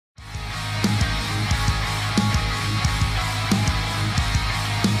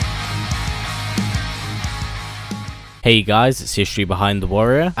Hey guys, it's History Behind the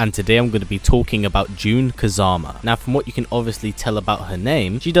Warrior, and today I'm going to be talking about Jun Kazama. Now, from what you can obviously tell about her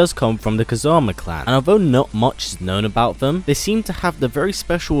name, she does come from the Kazama clan, and although not much is known about them, they seem to have the very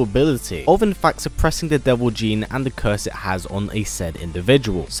special ability of in fact suppressing the devil gene and the curse it has on a said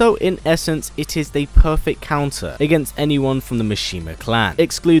individual. So in essence, it is the perfect counter against anyone from the Mishima clan,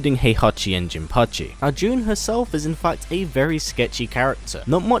 excluding Heihachi and Jinpachi. Now, Jun herself is in fact a very sketchy character.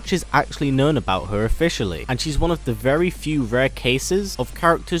 Not much is actually known about her officially, and she's one of the very few rare cases of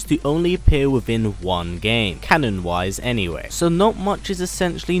characters to only appear within one game, canon-wise anyway. So not much is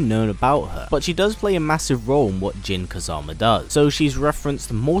essentially known about her, but she does play a massive role in what Jun Kazama does, so she's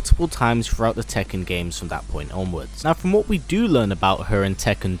referenced multiple times throughout the Tekken games from that point onwards. Now, from what we do learn about her in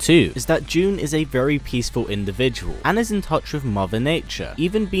Tekken 2 is that Jun is a very peaceful individual and is in touch with Mother Nature,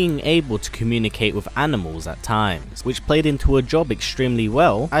 even being able to communicate with animals at times, which played into her job extremely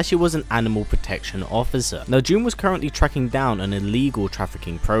well as she was an animal protection officer. Now, Jun was currently tracking down an illegal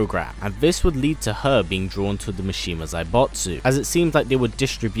trafficking program, and this would lead to her being drawn to the Mishima Zaibotsu, as it seems like they were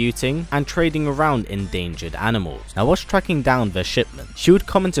distributing and trading around endangered animals. Now, whilst tracking down their shipment, she would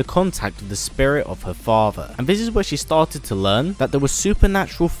come into contact with the spirit of her father, and this is where she started to learn that there were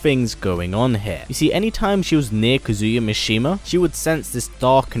supernatural things going on here. You see, anytime she was near Kazuya Mishima, she would sense this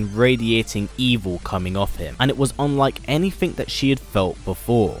dark and radiating evil coming off him, and it was unlike anything that she had felt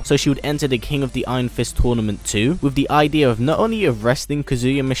before. So she would enter the King of the Iron Fist tournament too, with the idea of not only arresting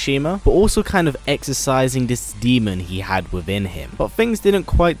Kazuya Mishima, but also kind of exorcising this demon he had within him. But things didn't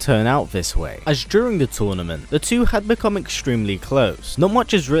quite turn out this way, as during the tournament, the two had become extremely close. Not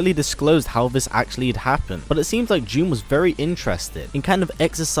much is really disclosed how this actually had happened, but it seems like Jun was very interested in kind of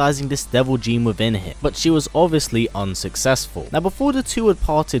exorcising this devil gene within him, but she was obviously unsuccessful. Now, before the two had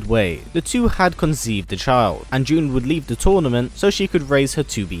parted ways, the two had conceived a child, and Jun would leave the tournament so she could raise her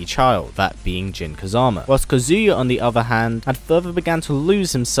to-be child, that being Jun Kazama, whilst Kazuya on the other hand had further began to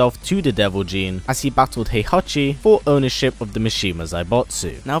lose himself to the devil gene as he battled Heihachi for ownership of the Mishima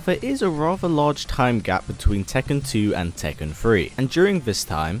Zaibotsu. Now, there is a rather large time gap between Tekken 2 and Tekken 3, and during this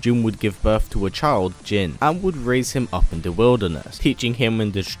time, Jun would give birth to a child, Jin, and would raise him up in the wilderness, teaching him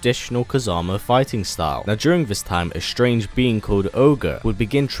in the traditional Kazama fighting style. Now, during this time, a strange being called Ogre would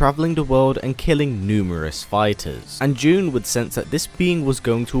begin traveling the world and killing numerous fighters, and Jun would sense that this being was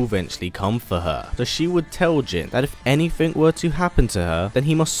going to eventually come for her, so she would tell Jin that if anything were to happen to her, then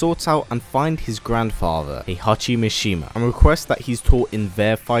he must sort out and find his grandfather, Heihachi Mishima, and request that he's taught in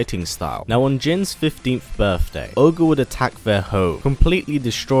their fighting style. Now, on Jin's 15th birthday, Ogre would attack their home, completely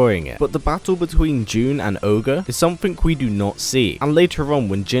destroying it, but the battle between Jun and Ogre is something we do not see, and later on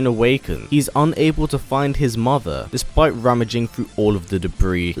when Jin awakens, he's unable to find his mother despite rummaging through all of the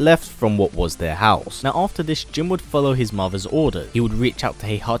debris left from what was their house. Now, after this, Jin would follow his mother's orders. He would reach out to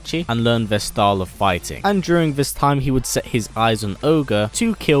Heihachi and learn their style of fighting, and during this time he would set his eyes on Ogre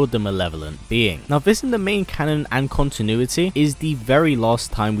to kill the malevolent being. Now, this in the main canon and continuity is the very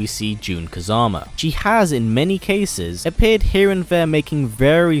last time we see Jun Kazama. She has in many cases appeared here and there, making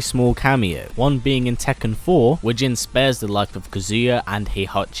very small cameos, one being in Tekken 4 where Jin spares the life of Kazuya and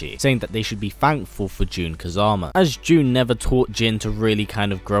Heihachi, saying that they should be thankful for Jun Kazama, as Jun never taught Jin to really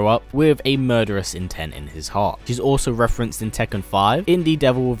kind of grow up with a murderous intent in his heart. She's also referenced in Tekken 5 in the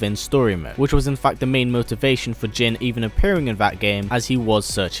Devil Within story mode, which was in fact the main motivation for Jin even appearing in that game, as he was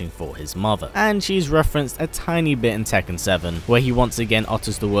searching for his mother. And she's referenced a tiny bit in Tekken 7 where he once again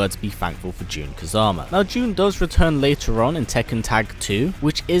utters the words "be thankful for Jun Kazama." Now, Jun does return later on in Tekken Tag 2,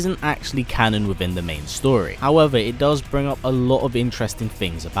 which isn't actually canon within the main story. However, it does bring up a lot of interesting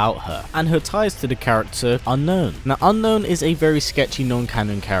things about her, and her ties to the character Unknown. Now, Unknown is a very sketchy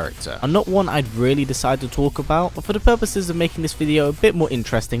non-canon character, and not one I'd really decide to talk about, but for the purposes of making this video a bit more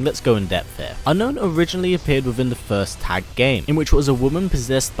interesting, let's go in depth here. Unknown originally appeared within the first Tag game, in which was a woman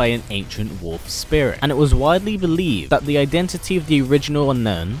possessed by an ancient wolf spirit, and it was widely believed that the identity of the original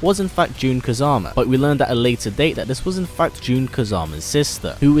Unknown was in fact Jun Kazama, but we learned at a later date that this was in fact Jun Kazama's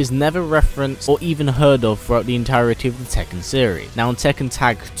sister, who is never referenced or even heard of throughout the entirety of the Tekken series. Now, in Tekken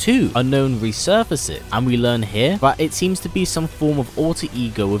Tag 2, Unknown resurfaces, and we learn here that it seems to be some form of alter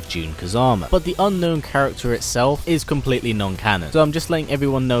ego of Jun Kazama, but the Unknown character itself is completely non-canon, so I'm just letting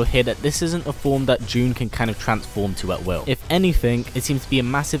everyone know here that this isn't a form that Jun can kind of transform to at will. If anything, it seems to be a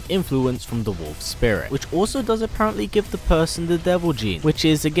massive influence from the wolf spirit, which also does apparently give the person the devil gene, which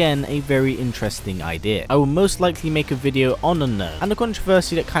is again a very interesting idea. I will most likely make a video on Unknown and the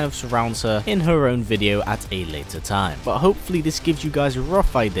controversy that kind of surrounds her in her own video at a later time, but hopefully this gives you guys a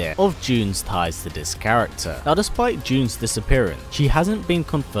rough idea of Jun's ties to this character. Now, despite Jun's disappearance, she hasn't been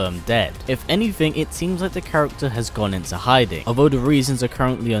confirmed dead. If anything, it seems like the character has gone into hiding. Although the reasons are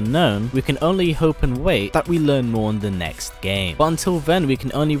currently unknown, we can only hope and wait that we learn more in the next game. But until then, we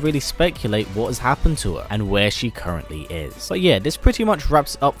can only really speculate what has happened to her and where she currently is. But yeah, this pretty much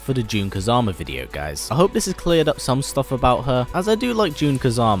wraps up for the Jun Kazama video, guys. I hope this has cleared up some stuff about her, as I do like Jun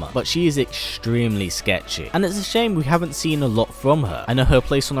Kazama, but she is extremely sketchy, and it's a shame we haven't seen a lot from her. I know her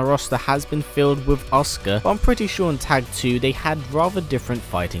place on the roster has been filled with Asuka, but I'm pretty sure in Tag 2 they had rather different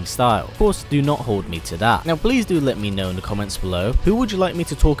fighting style. Of course, do not hold me to that. Now please do let me know in the comments below, who would you like me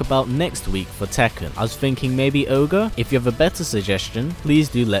to talk about next week for Tekken? I was thinking maybe Ogre. If you have a better suggestion, please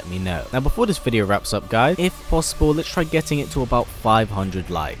do let me know. Now before this video wraps up, guys, if possible, let's try getting it to about 500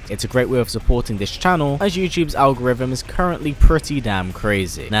 likes. It's a great way of supporting this channel, as YouTube's algorithm is currently pretty damn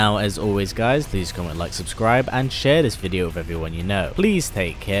crazy. Now as always, guys, please comment, like, subscribe, and share this video with everyone you know. Please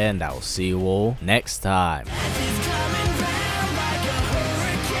take care, and I will see you all next time.